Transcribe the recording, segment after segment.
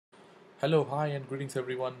Hello, hi, and greetings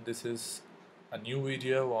everyone. This is a new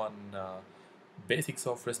video on basics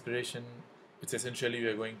of respiration. It's essentially we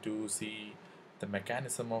are going to see the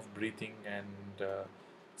mechanism of breathing and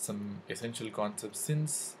some essential concepts.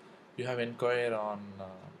 Since you have inquired on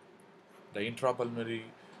the intrapulmonary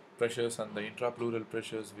pressures and the intrapleural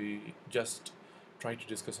pressures, we just try to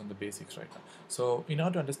discuss on the basics right now. So, in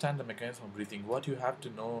order to understand the mechanism of breathing, what you have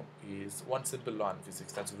to know is one simple law in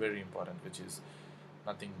physics that's very important, which is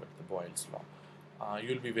nothing but the Boyle's law.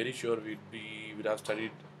 You'll be very sure would have studied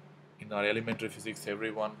in our elementary physics.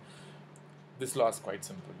 Everyone, this law is quite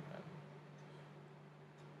simple. And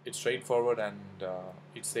it's straightforward, and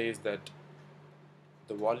it says that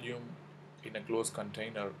the volume in a closed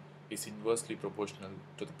container is inversely proportional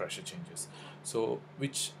to the pressure changes. So,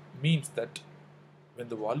 which means that when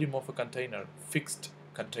the volume of a container, fixed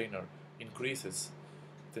container, increases,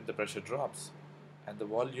 then the pressure drops, and the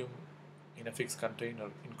volume in a fixed container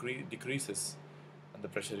decreases and the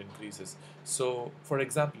pressure increases. So, for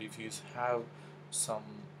example, if you have some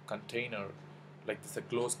container like this, a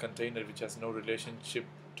closed container which has no relationship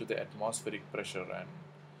to the atmospheric pressure, and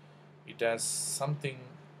it has something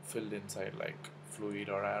filled inside like fluid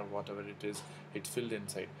or air, whatever it is, it's filled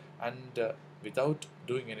inside, and without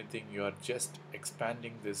doing anything, you are just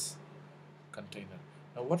expanding this container.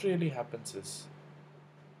 Now, what really happens is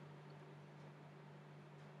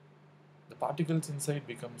the particles inside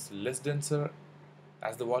becomes less denser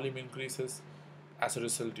as the volume increases. As a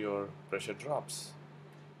result, your pressure drops.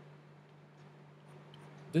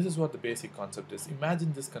 This is what the basic concept is.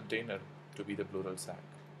 Imagine this container to be the pleural sac,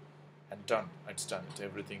 and done. It's done.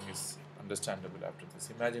 Everything is understandable after this.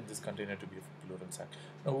 Imagine this container to be a pleural sac.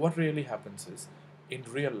 Now, what really happens is, in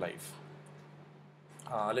real life,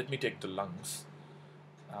 let me take the lungs.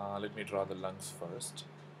 Let me draw the lungs first,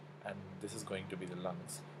 and this is going to be the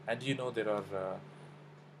lungs. And you know there are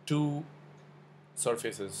two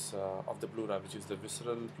surfaces of the pleura, which is the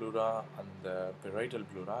visceral pleura and the parietal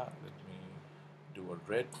pleura. Let me do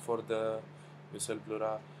a red for the visceral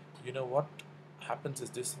pleura. You know what happens is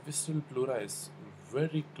this visceral pleura is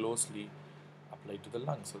very closely applied to the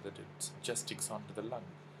lung, so that it just sticks onto the lung.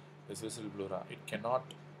 This visceral pleura, it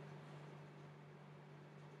cannot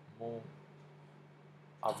move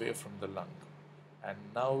away from the lung. And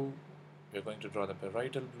now we are going to draw the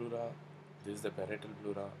parietal pleura. This is the parietal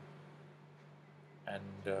pleura,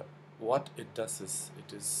 and what it does is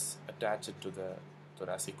it is attached to the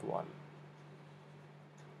thoracic wall.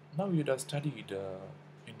 Now you'd have studied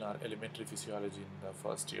in our elementary physiology in the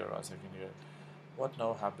first year or second year. What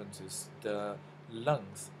now happens is the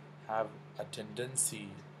lungs have a tendency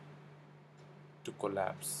to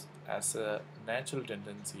collapse, as a natural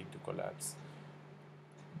tendency to collapse,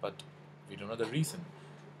 but we don't know the reason.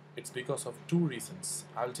 It's because of two reasons.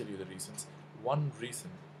 I'll tell you the reasons. One reason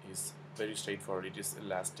is very straightforward. It is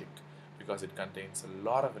elastic, because it contains a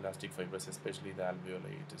lot of elastic fibers, especially the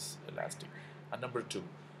alveoli. It is elastic. And number two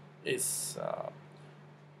is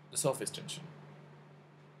the surface tension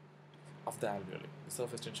of the alveoli, the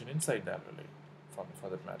surface tension inside the alveoli, for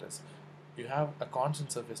that matters. You have a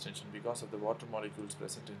constant surface tension because of the water molecules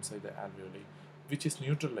present inside the alveoli, which is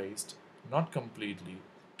neutralized, not completely,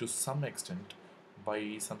 to some extent,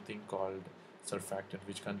 by something called surfactant,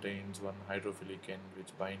 which contains one hydrophilic end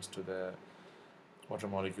which binds to the water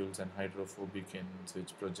molecules, and hydrophobic ends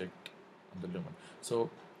which project on the lumen.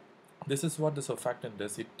 So this is what the surfactant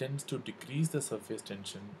does. It tends to decrease the surface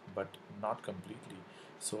tension, but not completely.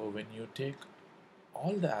 So when you take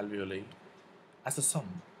all the alveoli as a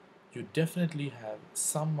sum, you definitely have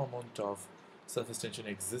some amount of surface tension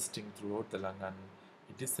existing throughout the lung, and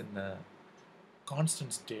it is in a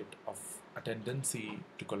constant state of a tendency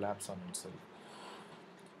to collapse on itself.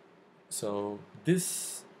 So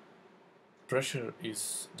this pressure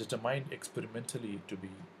is determined experimentally to be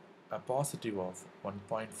a positive of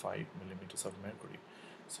 1.5 millimeters of mercury.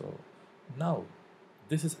 So now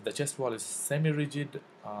this is the chest wall is semi-rigid.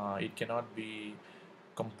 It cannot be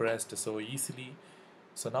compressed so easily.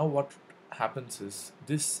 So now what happens is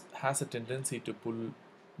this has a tendency to pull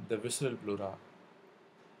the visceral pleura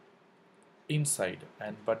inside,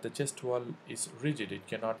 and but the chest wall is rigid. It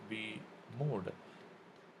cannot be moved.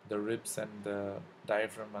 The ribs and the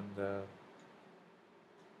diaphragm and the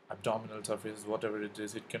abdominal surface, whatever it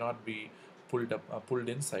is, it cannot be pulled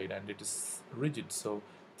inside, and it is rigid. So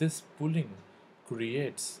this pulling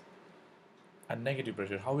creates a negative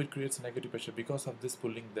pressure. How it creates a negative pressure? Because of this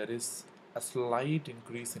pulling, there is a slight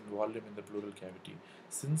increase in volume in the pleural cavity.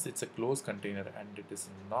 Since it's a closed container and it is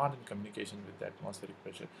not in communication with the atmospheric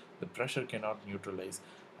pressure, the pressure cannot neutralize,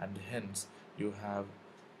 and hence you have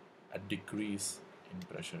a decrease in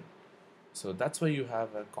pressure. So that's why you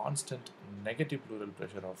have a constant negative pleural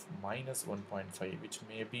pressure of minus 1.5, which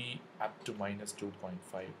may be up to minus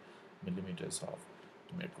 2.5 millimeters of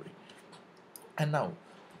mercury. And now,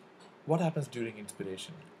 what happens during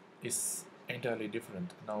inspiration is entirely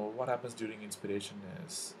different. Now, what happens during inspiration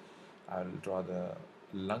is, I'll draw the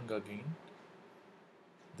lung again.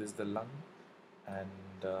 This is the lung, and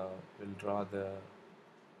we'll draw the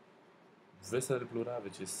visceral pleura,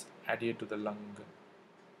 which is adherent to the lung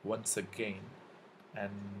once again,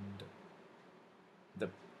 and the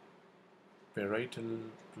parietal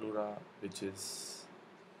pleura, which is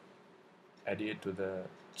adherent to the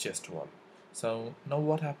chest wall. So now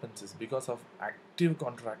what happens is, because of active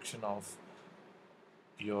contraction of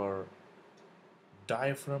your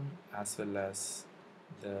diaphragm as well as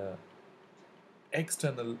the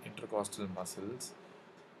external intercostal muscles,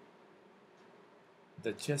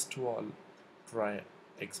 the chest wall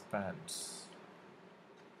expands.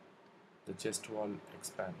 The chest wall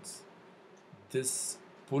expands. This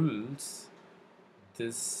pulls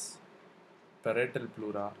this parietal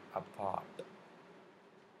pleura apart,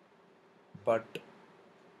 but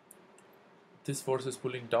this force is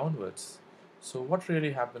pulling downwards. So what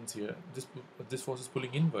really happens here? This force is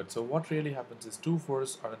pulling inwards. So what really happens is, two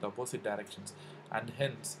forces are in the opposite directions, and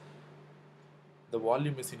hence the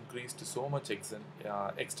volume is increased to so much extent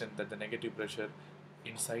that the negative pressure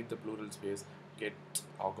inside the pleural space gets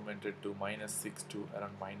augmented to minus 6 to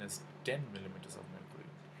around minus 10 millimeters of mercury.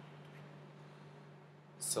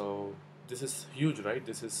 So this is huge, right?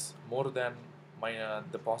 This is more than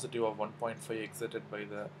the positive of 1.5 exerted by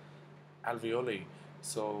the alveoli.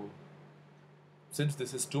 So since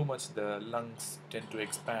this is too much, the lungs tend to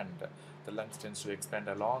expand. The lungs tends to expand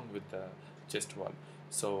along with the chest wall.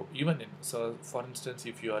 So for instance,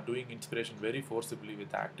 if you are doing inspiration very forcibly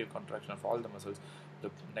with active contraction of all the muscles, the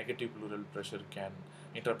negative intrapleural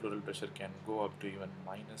pressure can go up to even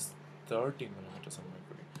minus 30 millimeters of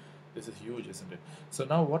mercury. This is huge, isn't it? So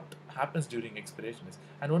now what happens during expiration is,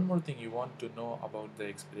 and one more thing you want to know about the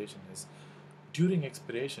expiration is, during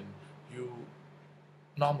expiration, you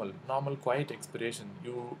normal quiet expiration,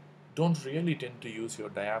 you don't really tend to use your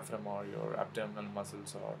diaphragm or your abdominal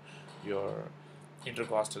muscles or your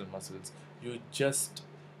intercostal muscles. You just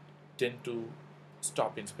tend to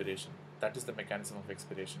stop inspiration. That is the mechanism of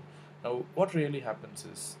expiration. Now what really happens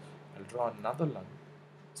is, I'll draw another lung.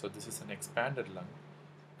 So this is an expanded lung,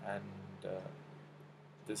 and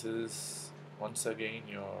this is once again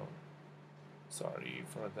your, sorry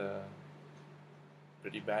for the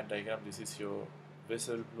pretty bad diagram, this is your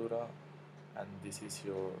visceral pleura, and this is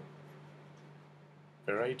your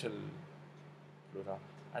parietal pleura.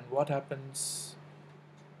 And what happens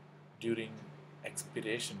during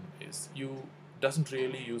expiration is, you doesn't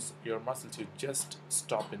really use your muscles, you just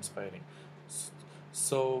stop inspiring.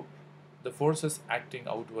 So the forces acting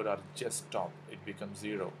outward are just stopped, it becomes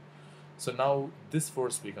zero. So now this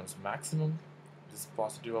force becomes maximum, this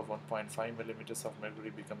positive of 1.5 millimeters of mercury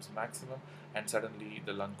becomes maximum, and suddenly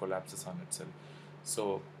the lung collapses on itself.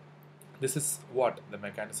 So this is what the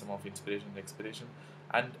mechanism of inspiration and expiration.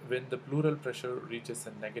 And when the pleural pressure reaches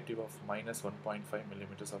a negative of minus 1.5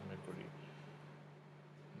 millimeters of mercury,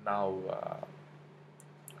 now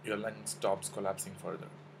your lung stops collapsing further.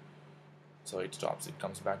 So it stops, it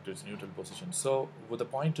comes back to its neutral position. So the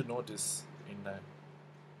point to note is, in a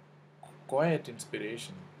quiet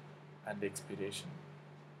inspiration and expiration,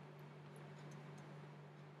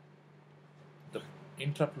 the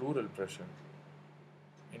intrapleural pressure,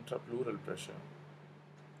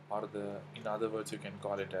 or in other words, you can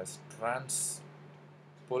call it as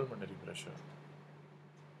transpulmonary pressure,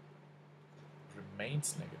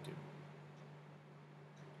 remains negative.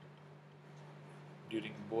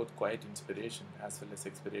 During both quiet inspiration as well as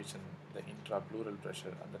expiration, the intrapleural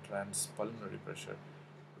pressure and the transpulmonary pressure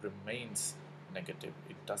remains negative.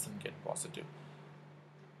 It doesn't get positive.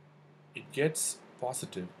 It gets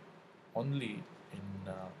positive only in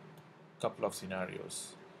a couple of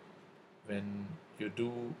scenarios. When you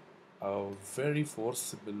do a very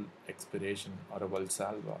forcible expiration or a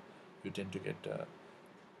Valsalva, you tend to get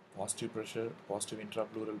positive pressure, positive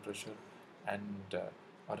intrapleural pressure, and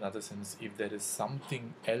or in other sense, if there is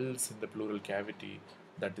something else in the pleural cavity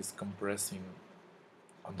that is compressing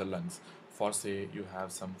on the lungs. For say, you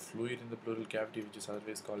have some fluid in the pleural cavity, which is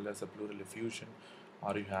otherwise called as a pleural effusion,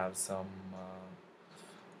 or you have some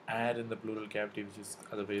air in the pleural cavity, which is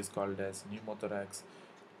otherwise called as pneumothorax,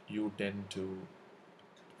 you tend to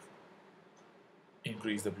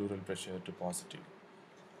increase the pleural pressure to positive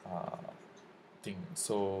thing.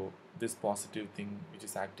 So this positive thing, which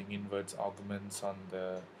is acting inwards, augments on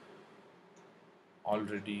the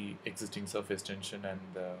already existing surface tension and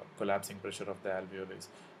the collapsing pressure of the alveoli is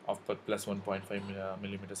of plus 1.5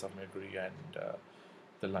 millimeters of mercury, and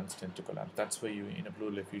the lungs tend to collapse. That's why you, in a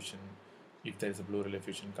pleural effusion, if there is a pleural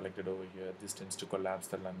effusion collected over here, this tends to collapse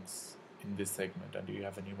the lungs in this segment, and you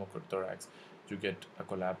have a pneumothorax, you get a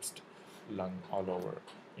collapsed lung all over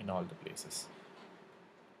in all the places.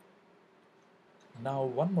 Now,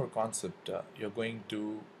 one more concept you're going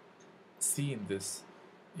to see in this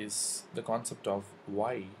is the concept of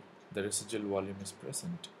why the residual volume is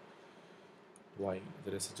present. Why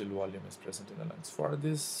the residual volume is present in the lungs. For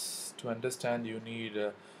this to understand, you need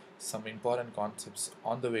some important concepts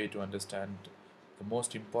on the way to understand. The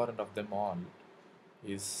most important of them all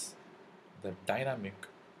is the dynamic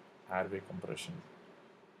airway compression.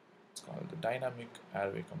 It's called the dynamic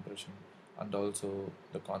airway compression, and also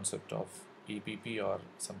the concept of EPP, or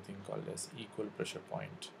something called as equal pressure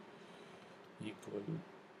point. Equal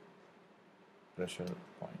pressure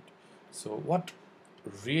point. So what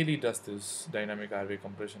really does this dynamic airway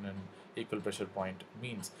compression and equal pressure point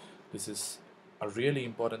means? This is a really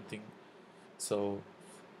important thing. So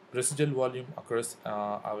residual volume occurs,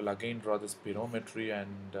 I will again draw this spirometry,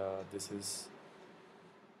 and this is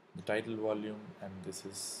the tidal volume, and this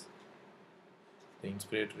is the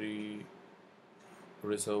inspiratory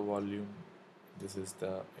reserve volume, this is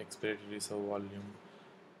the expiratory reserve volume,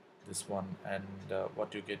 this one, and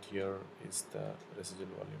what you get here is the residual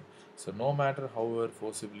volume. So no matter however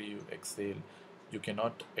forcibly you exhale, you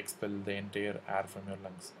cannot expel the entire air from your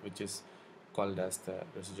lungs, which is called as the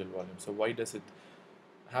residual volume. So why does it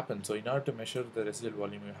happen? So in order to measure the residual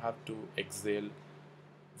volume, you have to exhale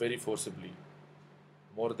very forcibly,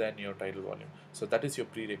 more than your tidal volume. So that is your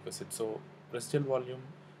prerequisite. So residual volume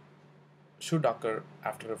should occur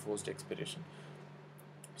after a forced expiration.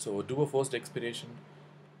 So do a forced expiration.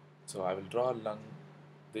 So I will draw a lung.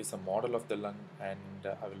 This is a model of the lung, and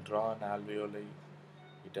I will draw an alveoli.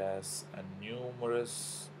 It has a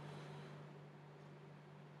numerous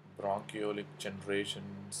bronchiolic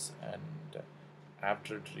generations, and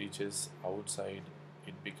after it reaches outside,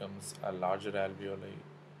 it becomes a larger alveoli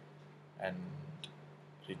and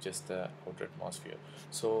reaches the outer atmosphere.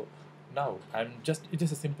 So now it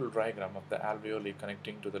is a simple diagram of the alveoli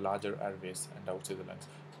connecting to the larger airways and outside the lungs.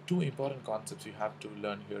 Two important concepts you have to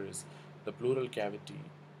learn here is the pleural cavity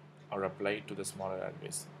are applied to the smaller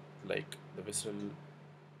airways, like the visceral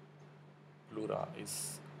pleura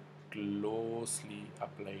is closely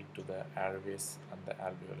applied to the airways and the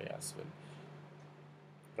alveoli as well.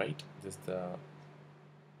 Right? This is the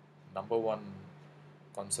number one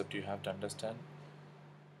concept you have to understand.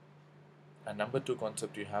 And number two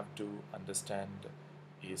concept you have to understand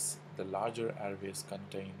is the larger airways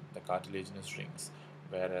contain the cartilaginous rings,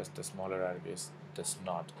 whereas the smaller airways does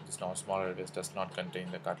not. The smaller airways does not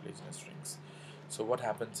contain the cartilaginous rings. So what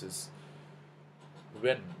happens is,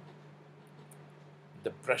 when the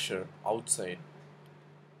pressure outside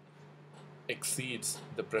exceeds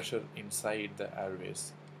the pressure inside the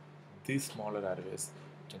airways, these smaller airways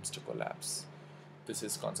tends to collapse. This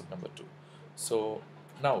is concept number two. So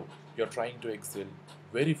now you're trying to exhale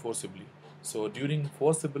very forcibly. So during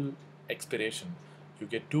forcible expiration, you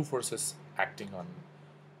get two forces acting on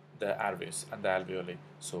the airways and the alveoli.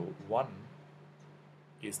 So one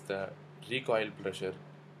is the recoil pressure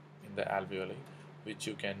in the alveoli, which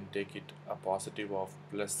you can take it a positive of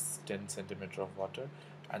plus 10 centimeter of water,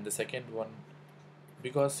 and the second one,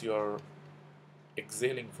 because you're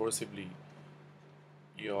exhaling forcibly,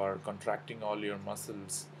 you're contracting all your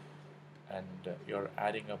muscles, and you're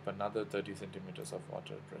adding up another 30 centimeters of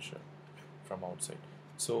water pressure from outside.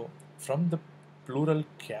 So from the pleural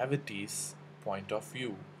cavities point of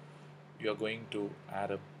view, you're going to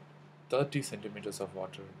add up 30 centimeters of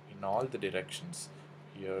water in all the directions,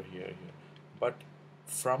 here, here, here. But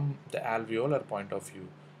from the alveolar point of view,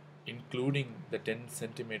 including the 10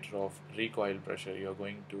 centimeter of recoil pressure, you're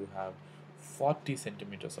going to have 40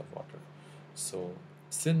 centimeters of water. So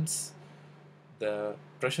since the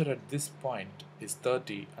pressure at this point is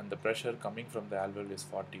 30 and the pressure coming from the alveoli is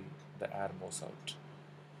 40, the air moves out.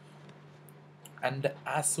 And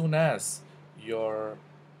as soon as your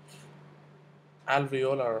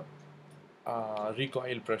alveolar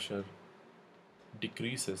recoil pressure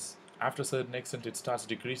decreases, after a certain extent it starts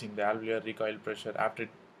decreasing, the alveolar recoil pressure, after it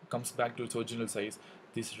comes back to its original size,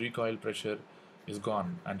 this recoil pressure is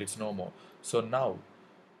gone and it's no more. So now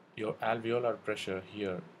your alveolar pressure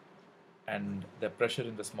here and the pressure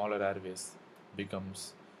in the smaller airways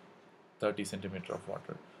becomes 30 centimeter of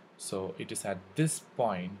water. So it is at this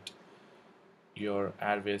point your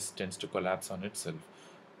airways tends to collapse on itself.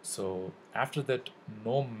 So after that,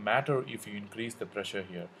 no matter if you increase the pressure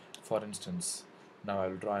here, for instance, Now I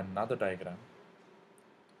will draw another diagram.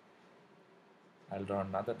 I'll draw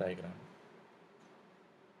another diagram,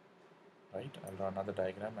 right? I'll draw another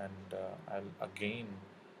diagram, and I'll again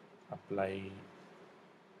apply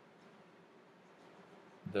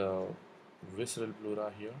the visceral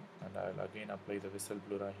pleura here, and I'll again apply the visceral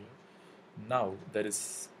pleura here. Now there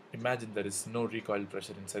is, imagine there is no recoil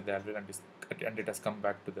pressure inside the alveoli, and it has come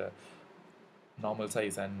back to the normal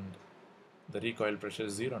size, and the recoil pressure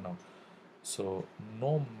is zero now. So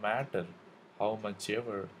no matter how much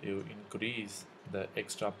ever you increase the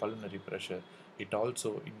extra pulmonary pressure, it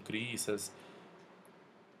also increases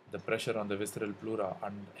the pressure on the visceral pleura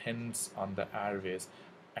and hence on the airways,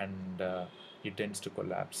 and it tends to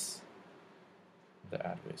collapse the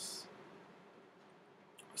airways.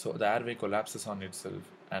 So the airway collapses on itself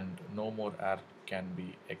and no more air can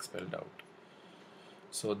be expelled out.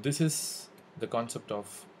 So this is the concept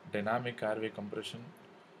of dynamic airway compression.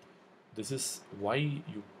 This is why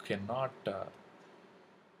you cannot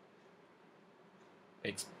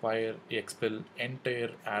expel entire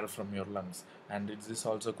air from your lungs, and it is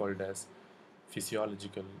also called as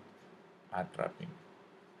physiological air trapping.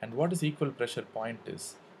 And what is equal pressure point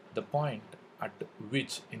is the point at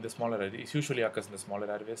which in the smaller airways, it usually occurs in the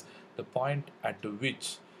smaller airways, the point at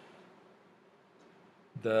which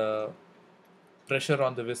the pressure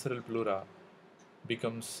on the visceral pleura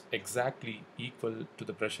becomes exactly equal to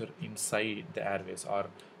the pressure inside the airways, or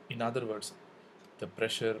in other words, the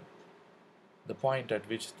pressure, the point at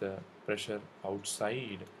which the pressure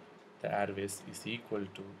outside the airways is equal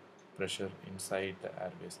to pressure inside the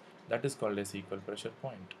airways. That is called as equal pressure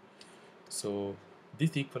point. So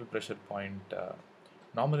this equal pressure point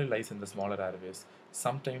normally lies in the smaller airways.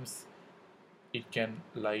 Sometimes it can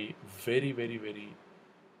lie very early.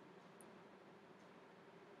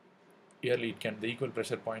 It can, the equal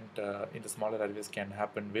pressure point in the smaller airways can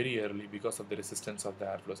happen very early because of the resistance of the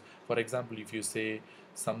airflows. For example, if you say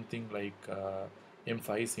something like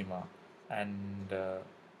emphysema, and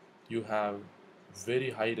you have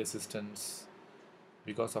very high resistance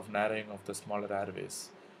because of narrowing of the smaller airways,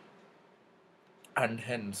 and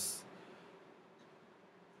hence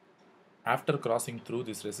after crossing through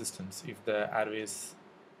this resistance, if the airways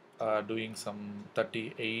are doing some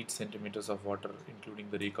 38 centimeters of water including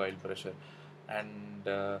the recoil pressure,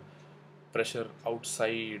 and pressure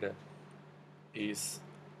outside is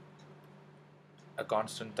a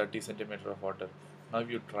constant 30 centimeter of water. Now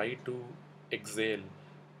you try to exhale,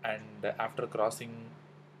 and after crossing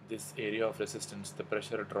this area of resistance, the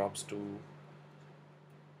pressure drops to,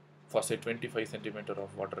 for say, 25 centimeter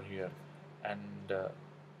of water here, and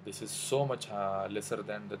this is so much lesser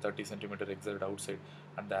than the 30 centimeter exhaled outside,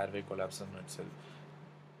 and the airway collapses on itself.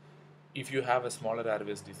 If you have a smaller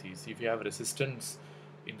airways disease, if you have resistance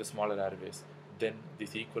in the smaller airways, then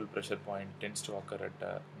this equal pressure point tends to occur at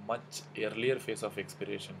a much earlier phase of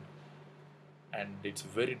expiration, and it's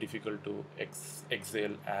very difficult to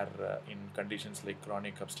exhale air in conditions like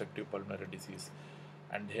chronic obstructive pulmonary disease,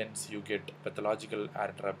 and hence you get pathological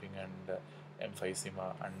air trapping and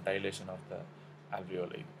emphysema and dilation of the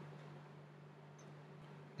alveoli.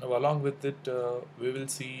 Now, along with it, we will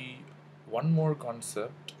see one more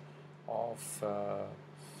concept of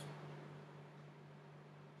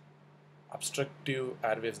obstructive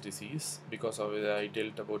airways disease. Because of I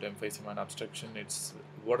dealt about emphysema and obstruction, it's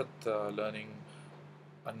worth learning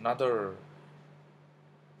another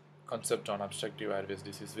concept on obstructive airways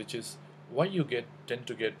disease, which is why you tend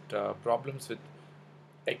to get problems with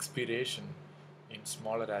expiration in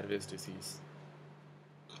smaller airways disease,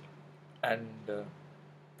 and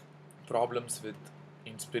problems with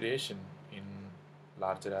inspiration in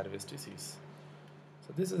larger airways disease.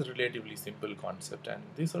 So this is a relatively simple concept, and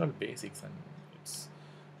these are all basics, and it's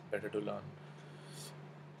better to learn.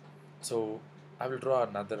 So I will draw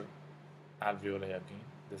another alveoli again.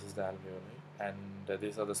 This is the alveoli, and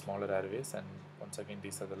these are the smaller airways, and once again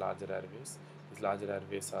these are the larger airways. These larger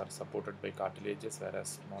airways are supported by cartilages,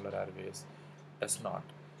 whereas smaller airways does not.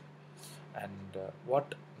 And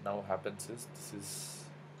what now happens is, this is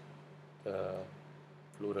the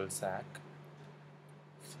pleural sac,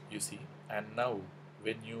 you see, and now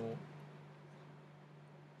when you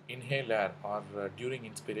inhale air, or during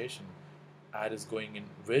inspiration, air is going in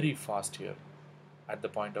very fast here at the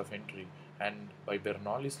point of entry, and by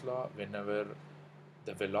Bernoulli's law, whenever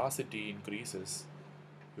the velocity increases,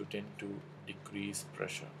 you tend to decrease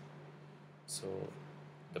pressure. So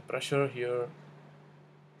the pressure here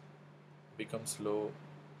becomes low,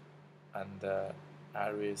 and the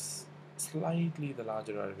airways, slightly the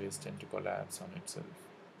larger airways, tend to collapse on itself.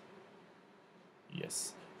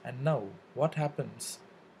 Yes. And now what happens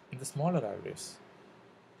in the smaller airways?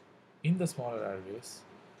 in the smaller airways,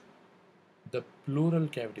 the pleural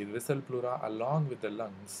cavity, the vessel pleura, along with the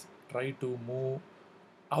lungs, try to move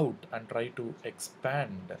out and try to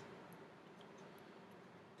expand.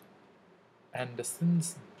 And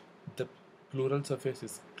since the pleural surface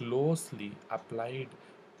is closely applied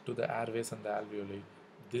to the airways and the alveoli,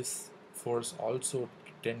 this force also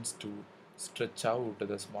tends to stretch out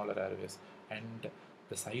the smaller airways, and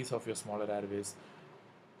the size of your smaller airways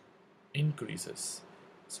increases.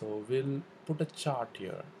 So we'll put a chart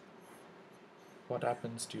here. What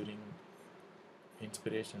happens during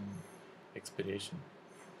inspiration, expiration,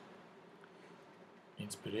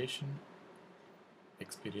 inspiration,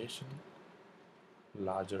 expiration,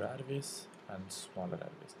 larger airways and smaller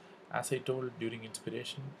airways. As I told, during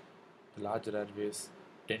inspiration, the larger airways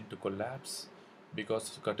tend to collapse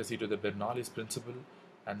because courtesy to the Bernoulli's principle,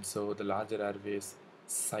 and so the larger airways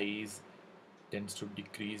size tends to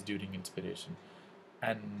decrease during inspiration,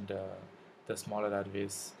 and the smaller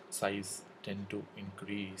airways size tend to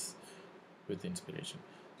increase with inspiration.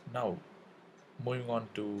 Now, moving on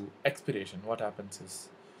to expiration, what happens is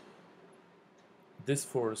this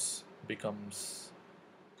force becomes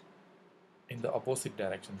in the opposite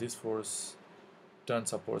direction. This force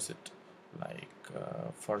turns opposite, like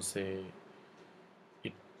for say,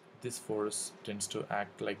 it this force tends to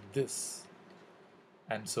act like this,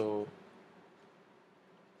 and so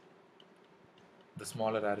the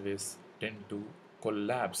smaller airways tend to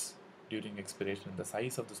collapse during expiration. The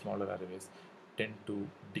size of the smaller airways tend to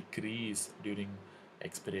decrease during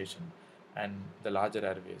expiration, and the larger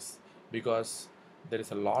airways, because there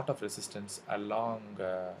is a lot of resistance along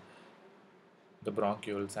the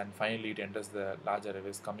bronchioles, and finally it enters the larger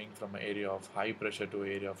airways, coming from an area of high pressure to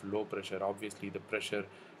area of low pressure. Obviously the pressure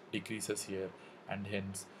decreases here, and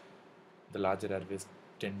hence the larger airways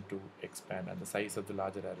tend to expand, and the size of the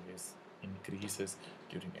larger airways increases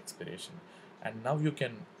during expiration. And now you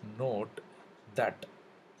can note that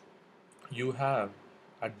you have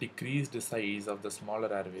a decreased size of the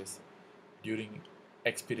smaller airways during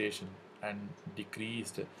expiration and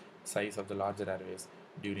decreased size of the larger airways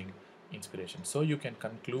during inspiration. So you can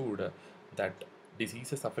conclude that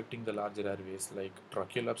diseases affecting the larger airways like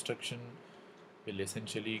tracheal obstruction will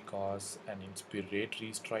essentially cause an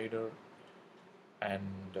inspiratory stridor,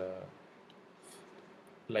 and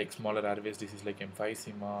like smaller airways disease like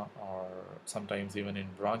emphysema, or sometimes even in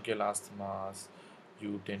bronchial asthmas,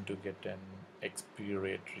 you tend to get an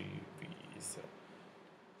expiratory wheeze.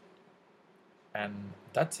 And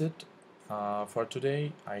that's it for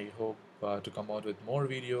today. I hope to come out with more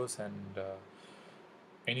videos, and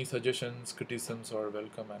any suggestions, criticisms are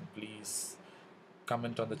welcome, and please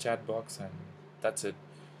comment on the chat box. And that's it.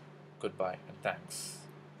 Goodbye and thanks.